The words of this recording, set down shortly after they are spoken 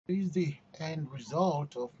This is the end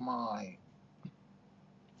result of my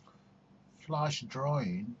flash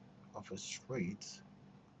drawing of a street.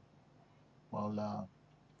 Well,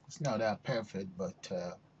 it's not that perfect, but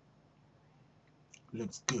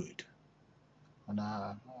looks good, and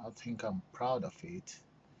I think I'm proud of it.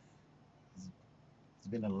 It's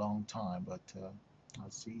been a long time, but I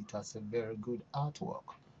see it as a very good artwork,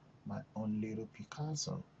 my own little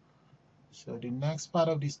Picasso. So the next part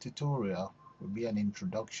of this tutorial will be an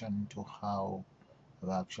introduction to how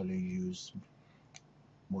I've actually used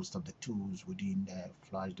most of the tools within the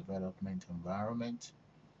Flash development environment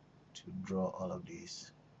to draw all of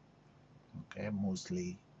these. Okay,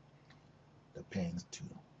 mostly the pens too.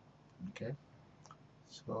 Okay,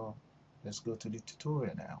 so let's go to the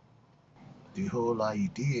tutorial now. The whole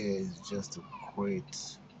idea is just to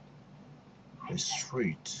create a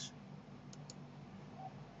street.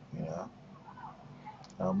 You know,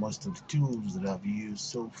 most of the tools that I've used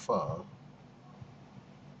so far.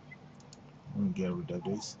 Let me get rid of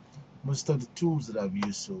this. Most of the tools that I've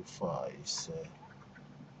used so far is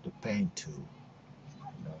the pen tool.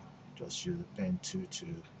 You know, just use the pen tool to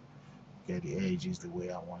get the edges the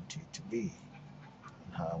way I want it to be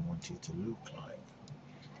and how I want it to look like.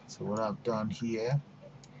 So what I've done here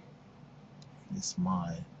is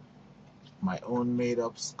my own made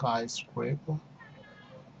up skyscraper.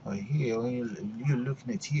 Here, when you're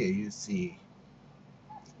looking at here, you see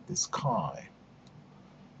the sky.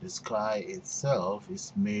 The sky itself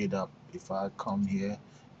is made up. If I come here,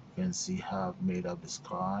 you can see how I've made up the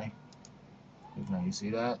sky. You see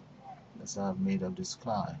that? That's how I've made up the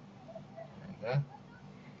sky. Okay,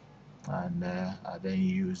 and I then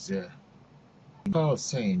use like I was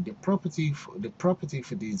saying, the property for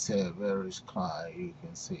this very sky, you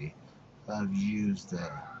can see I've used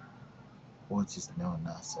what is known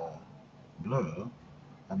as blur,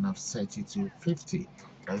 and I've set it to 50.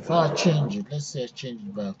 If I change it, let's say I change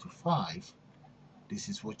it back to 5, this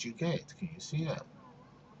is what you get. Can you see that?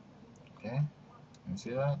 Okay, can you see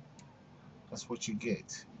that? That's what you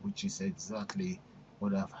get, which is exactly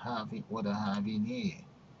what I have in here.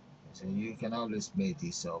 So you can always make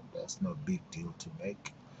this up. That's no big deal to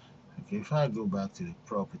make. Okay, if I go back to the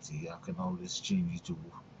property, I can always change it to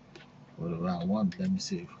whatever I want. Let me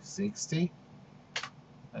say 60.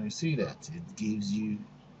 And you see that it gives you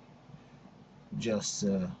just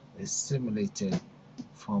a simulated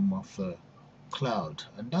form of cloud,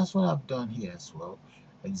 and that's what I've done here as well.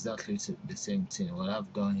 Exactly the same thing. What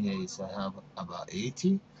I've done here is I have about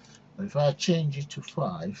 80, but if I change it to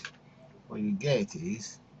 5, what you get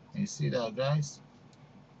is, you see that, guys?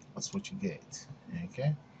 That's what you get.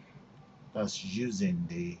 Okay, that's using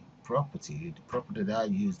the property. The property that I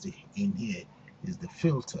used in here is the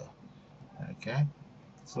filter. Okay,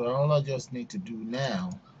 so all I just need to do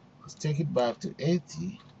now is take it back to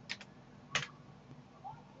 80,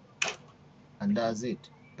 and that's it,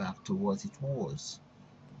 back to what it was.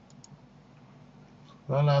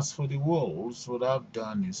 Well, as for the walls, what I've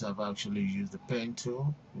done is I've actually used the pen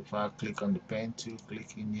tool. If I click on the pen tool,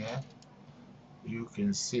 click in here, you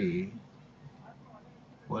can see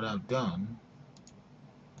what I've done.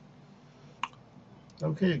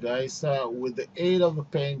 Okay, guys, with the aid of the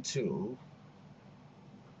pen tool,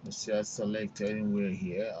 let's say I select anywhere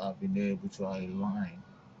here, I've been able to align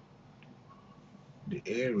the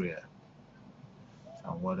area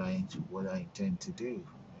and what I intend to do.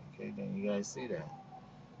 Okay, then you guys see that.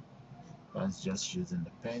 That's just using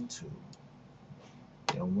the pen tool.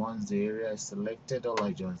 And once the area is selected, all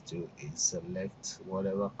I just do is select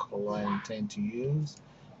whatever color I intend to use.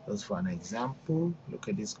 Just for an example, look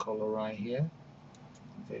at this color right here.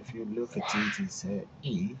 Okay, if you look at it, it's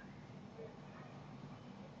E.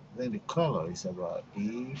 Then the color is about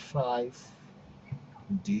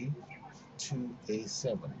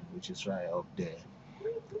E5D2A7, which is right up there.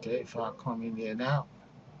 Okay, if I come in here now,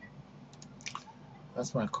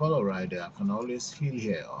 that's my color right there. I can always fill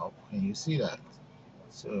here up, and you see that.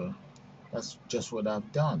 So that's just what I've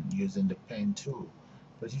done using the pen tool.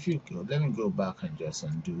 But if you go, let me go back and just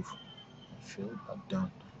undo my fill. I've done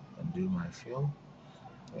undo my fill.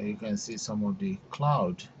 You can see some of the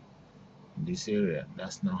cloud in this area.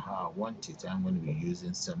 That's not how I want it. I'm going to be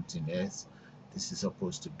using something else. This is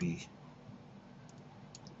supposed to be,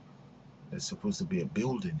 there's supposed to be a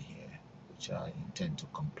building here, which I intend to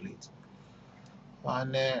complete.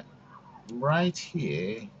 And right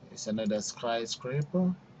here is another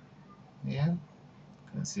skyscraper. Yeah, you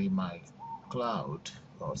can see my cloud,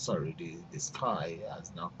 or sorry, the sky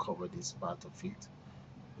has now covered this part of it,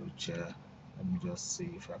 which let me just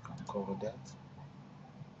see if I can cover that.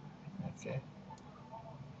 Okay,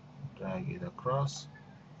 drag it across.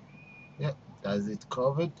 Yep, Does it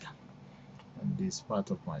covered? And this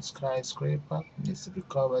part of my skyscraper needs to be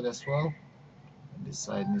covered as well. And this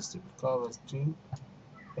side needs to be covered too.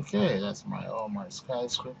 Okay, that's all my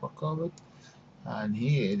skyscraper covered. And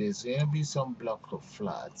here there's gonna be some block of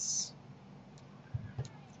flats.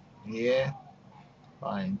 Here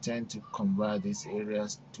I intend to convert these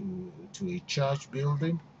areas to a church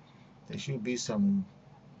building. There should be some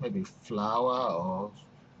maybe flower or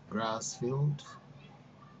grass field.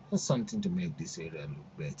 That's something to make this area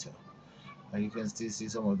look better. And you can still see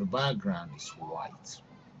some of the background is white.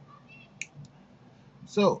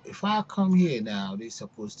 So if I come here now, this is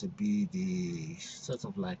supposed to be the sort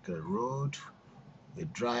of like a road, a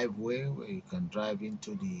driveway where you can drive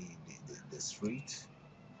into the street.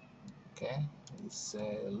 Okay, it's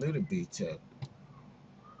a little bit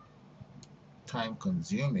time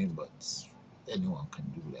consuming, but anyone can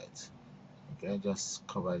do that. Okay, just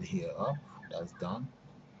cover it here up. That's done.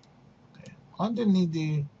 Okay.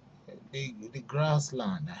 Underneath the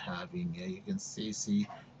grassland I have in here, you can see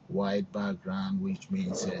white background, which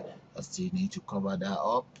means I still need to cover that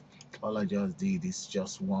up. All I just did is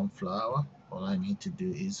just one flower. All I need to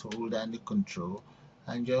do is hold down the control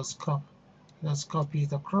and just copy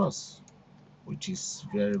it across, which is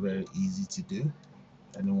very easy to do.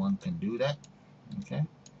 Anyone can do that. Okay,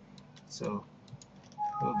 so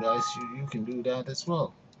guys, you can do that as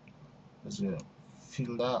well. Just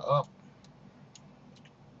fill that up.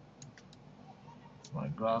 It's my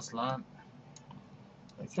grassland.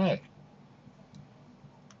 Okay,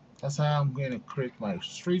 that's how I'm going to create my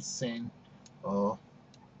street scene. But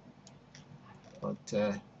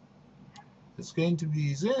it's going to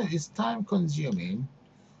be, it's time consuming,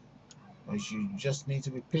 but you just need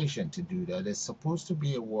to be patient to do that. There's supposed to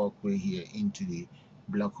be a walkway here into the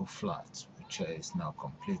block of flats, which is now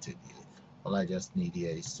completed here. All I just need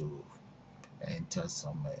here is to enter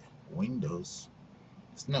some windows.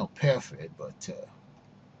 It's not perfect, but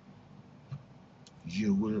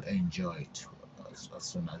you will enjoy it as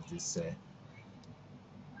soon as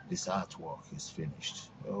this artwork is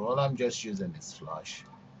finished. All I'm just using is Flash,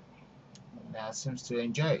 and that seems to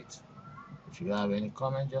enjoy it. If you have any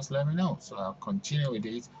comment, just let me know. So I'll continue with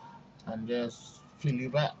it and just fill you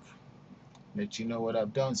back, let you know what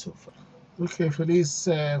I've done so far. Okay, for this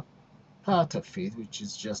part of it, which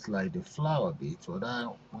is just like the flower bit, what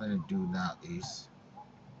I'm going to do now is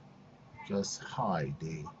just hide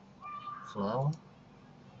the flower.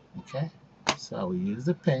 Okay, so I will use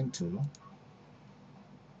the pen tool.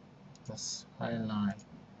 Just highlight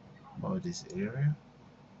all this area.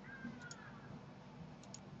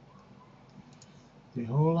 The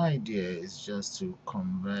whole idea is just to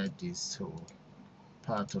convert this whole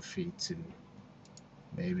part of it to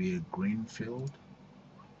maybe a green field,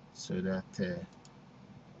 so that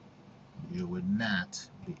you would not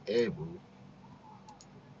be able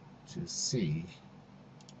to see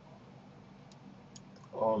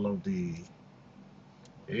all of the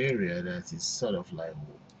area that is sort of like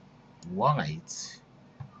white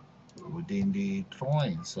within the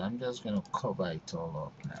drawing. So I'm just going to cover it all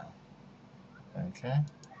up now. Okay,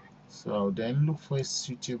 so then look for a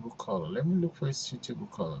suitable color. Let me look for a suitable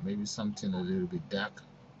color, maybe something a little bit dark.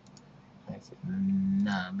 Okay.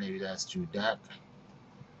 Nah, maybe that's too dark.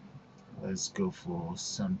 Let's go for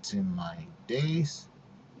something like this.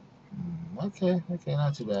 Okay,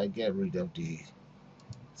 not too bad. Get rid of the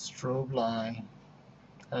strobe line.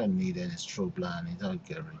 I don't need any strobe line. I'll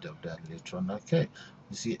get rid of that later on. Okay,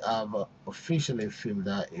 you see, I've officially filled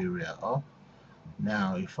that area up.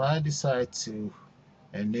 Now, if I decide to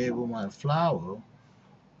enable my flower,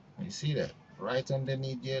 you see that right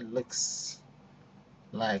underneath there looks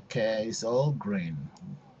like it's all green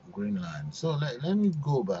line. So let me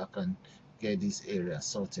go back and get this area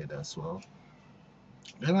sorted as well.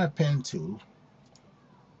 Then my pen tool,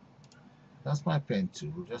 that's my pen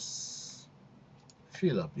tool, just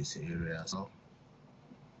fill up this area as well.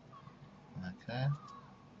 Okay,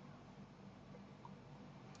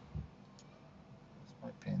 that's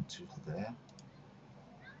my pen tool there.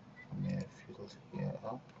 Let me fill here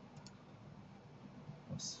up.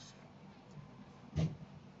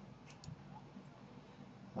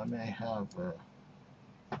 I may have okay,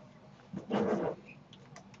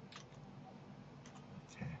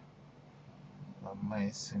 my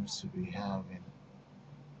mind seems to be having,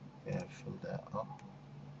 yeah, fill that up.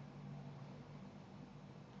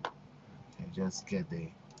 Okay, just get the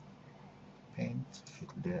paint, fill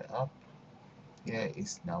that up. Yeah,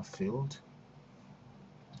 it's now filled.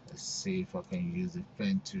 Let's see if I can use the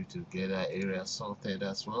pen tool to get that area sorted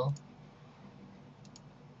as well.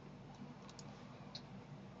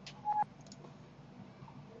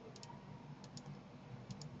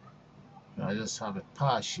 I just have a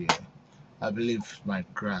patch here. I believe my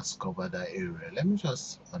grass covered that area. Let me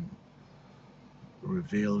just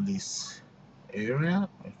reveal this area.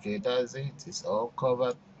 Okay, that's it. It's all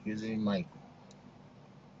covered using my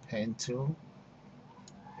pen tool.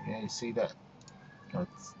 Yeah, you see that? But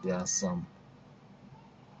there are some.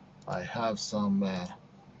 I have some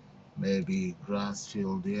maybe grass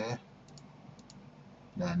field there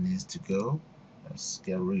that needs to go. Let's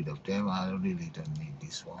get rid of them. I really don't need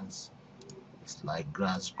these ones. It's like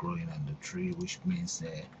grass growing on the tree, which means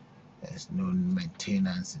there's no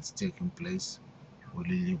maintenance is taking place.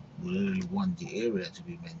 We really want the area to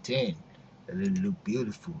be maintained. It really look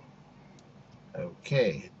beautiful.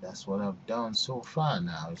 Okay, that's what I've done so far.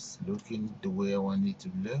 Now it's looking the way I want it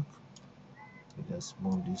to look. So just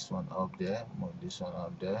move this one up there, move this one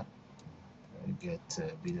up there. We get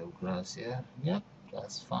a bit of grass here. Yep,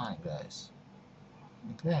 that's fine, guys.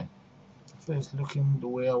 Okay, so it's looking the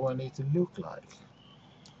way I want it to look like.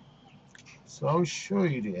 So I'll show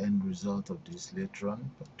you the end result of this later on,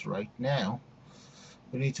 but right now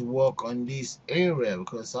we need to work on this area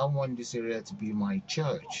because I want this area to be my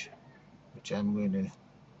church, which I'm going to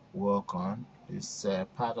work on. This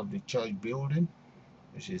part of the church building,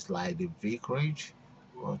 which is like the vicarage.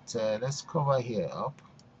 But let's cover here up.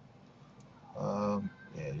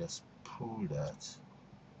 Yeah, just pull that.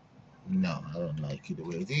 No, I don't like it the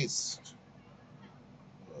way it is.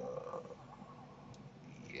 Uh,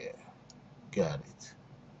 yeah, got it.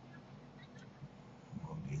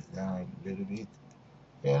 Move this down a little bit.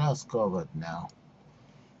 Yeah, that's covered now.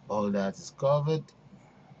 All that is covered.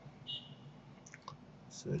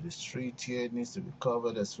 So the street here needs to be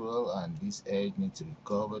covered as well, and this edge needs to be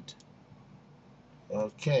covered.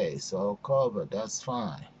 Okay, so all covered, that's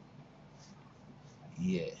fine.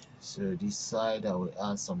 Yeah, so this side I will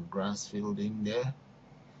add some grass field in there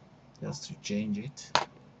just to change it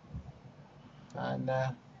and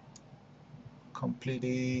complete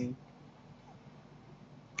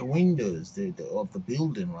the windows of the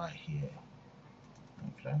building right here.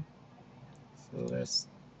 Okay, so let's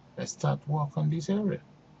start work on this area.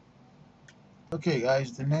 Okay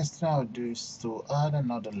guys, the next thing I'll do is to add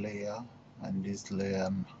another layer, and this layer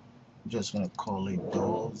I'm just gonna call it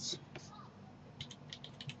doors.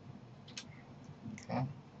 Okay,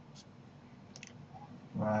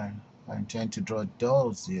 right, I intend to draw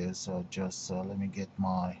doors here, so just let me get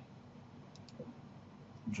my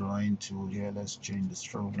drawing tool here. Let's change the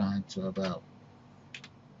stroke line to about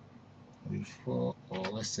maybe 4 or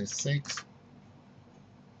let's say 6,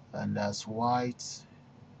 and that's white,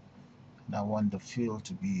 and I want the fill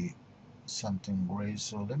to be something gray,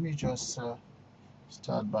 so let me just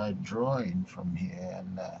start by drawing from here,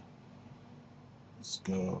 and let's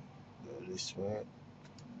go this way.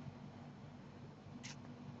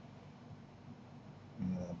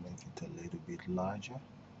 Make it a little bit larger,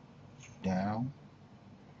 down,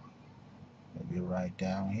 maybe right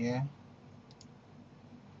down here.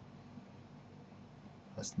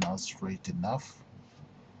 That's not straight enough,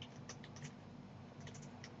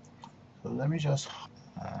 so let me just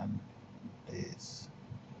and this,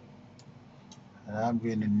 and I'm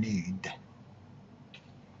going to need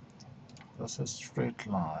just a straight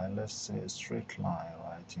line. Let's say a straight line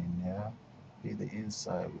right in there. Be the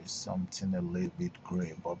inside with something a little bit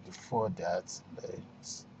gray, but before that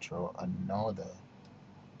let's draw another.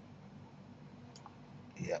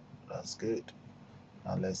 Yep, that's good.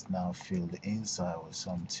 Now let's now fill the inside with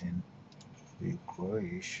something a bit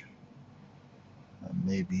grayish, and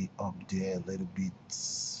maybe up there a little bit,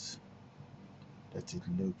 let it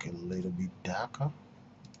look a little bit darker.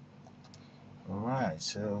 Alright,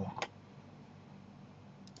 so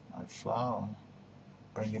my flower,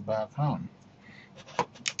 bring it back on.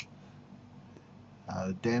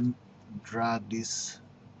 I'll then drag this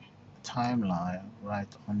timeline right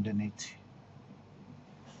underneath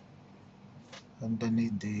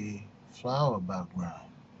the flower background.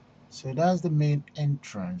 So that's the main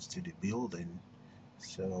entrance to the building.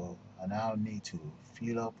 So I now need to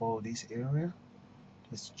fill up all this area.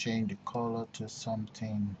 Let's change the color to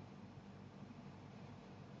something.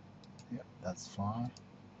 Yep, that's fine.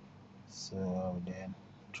 So I'll then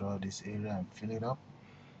draw this area and fill it up.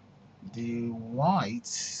 The white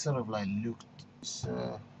sort of like looked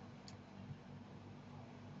to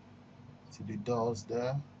the doors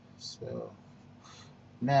there. So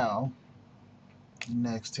now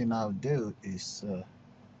next thing I'll do is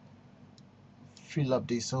fill up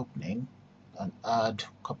this opening and add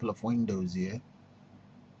a couple of windows here.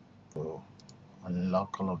 So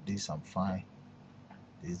unlock all of this, I'm fine.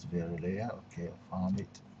 This very layer, okay, I found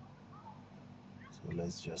it. So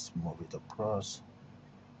let's just move it across.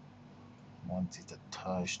 Want it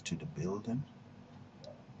attached to the building.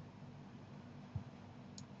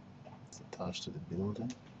 It's attached to the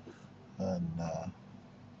building, and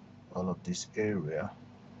all of this area.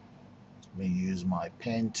 Let me use my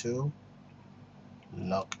pen tool,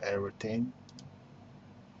 lock everything.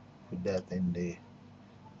 Put that in the.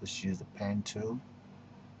 Just use the pen tool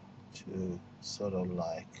to sort of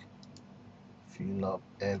like fill up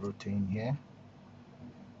everything here.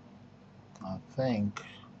 I think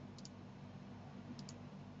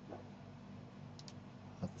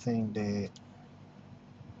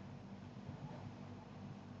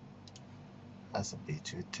that's a bit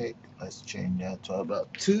too thick. Let's change that to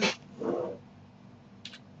about 2.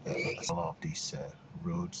 All of these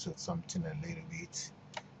roads, so something a little bit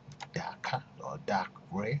darker or dark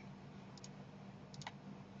gray.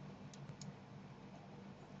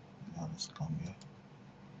 Now let's come here,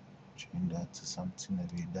 change that to something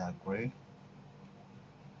a bit dark gray.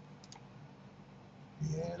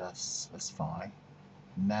 Yeah, that's fine.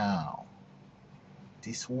 Now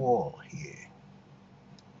this wall here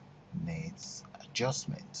needs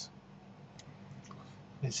adjustment.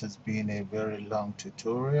 This has been a very long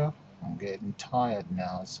tutorial. I'm getting tired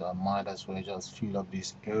now, so I might as well just fill up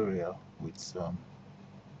this area with some.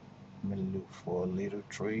 Let me look for little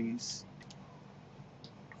trees.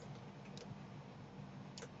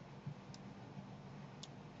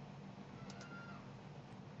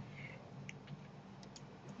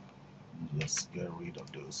 Just get rid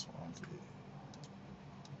of those ones.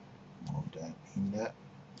 Move that in there.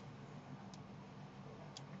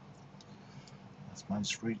 That's my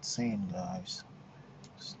street scene, guys.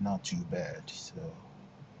 It's not too bad, so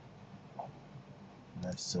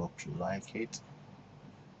let's hope you like it.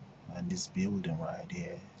 And this building right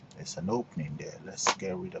here, there's an opening there. Let's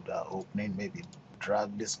get rid of that opening. Maybe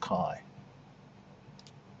drag this sky.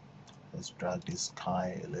 Let's drag this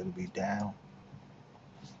sky a little bit down.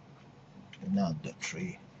 Not the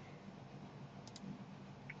tree.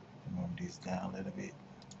 Move this down a little bit.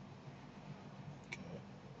 Okay.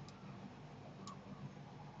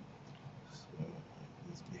 So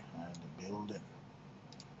this behind the building.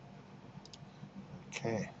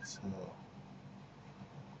 Okay, so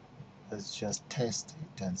let's just test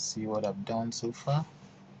it and see what I've done so far.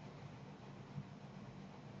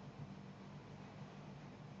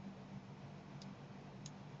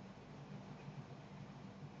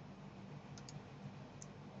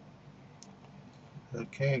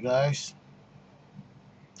 Okay guys,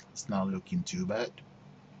 it's not looking too bad.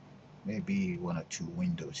 Maybe 1 or 2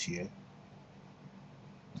 windows here,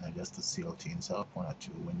 just to seal things up. 1 or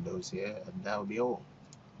 2 windows here, and that'll be all.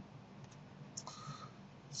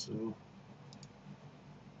 So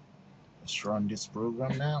let's run this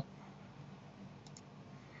program now.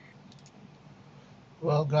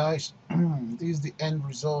 Well guys, this is the end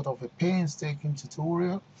result of a painstaking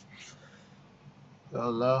tutorial.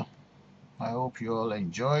 Well, I hope you all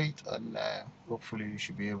enjoy it, and hopefully you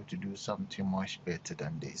should be able to do something much better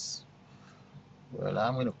than this. Well,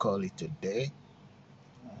 I'm going to call it a day,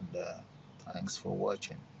 and thanks for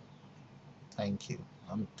watching. Thank you.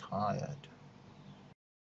 I'm tired.